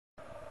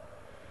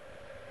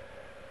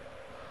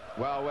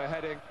Well, we're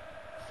heading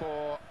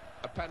for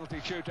a penalty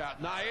shootout.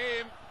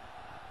 Nayim!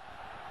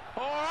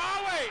 Or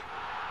are we?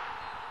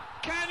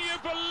 Can you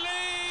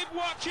believe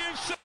what you've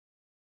seen?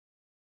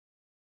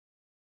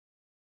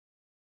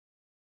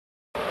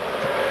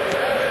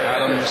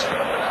 Adams.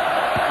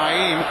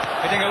 Nayim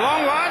hitting a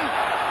long one.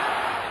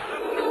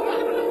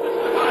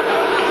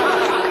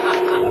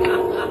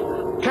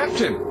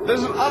 Captain,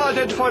 there's an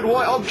unidentified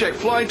white object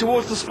flying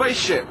towards the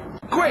spaceship.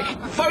 Quick,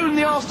 phone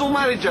the Arsenal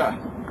manager.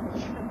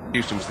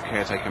 Houston was the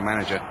caretaker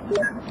manager.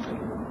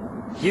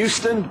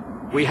 Houston,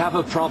 we have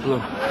a problem.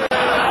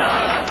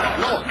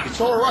 No, it's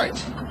all right.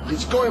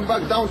 It's going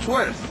back down to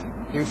Earth.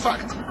 In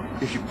fact,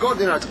 if your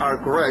coordinates are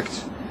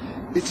correct,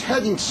 it's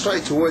heading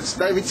straight towards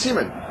David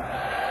Seaman.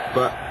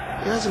 But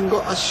he hasn't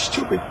got a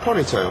stupid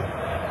ponytail.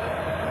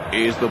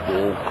 Here's the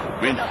ball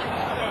coming.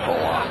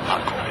 Oh,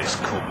 I got this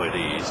covered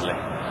easily.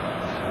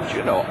 Do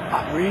you know,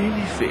 I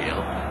really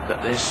feel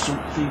that there's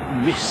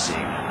something missing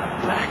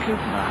at the back of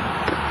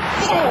my...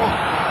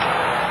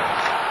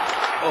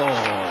 Oh,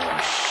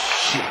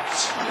 shit.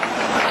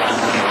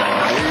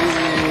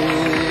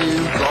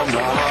 From the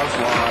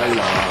halfway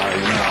line.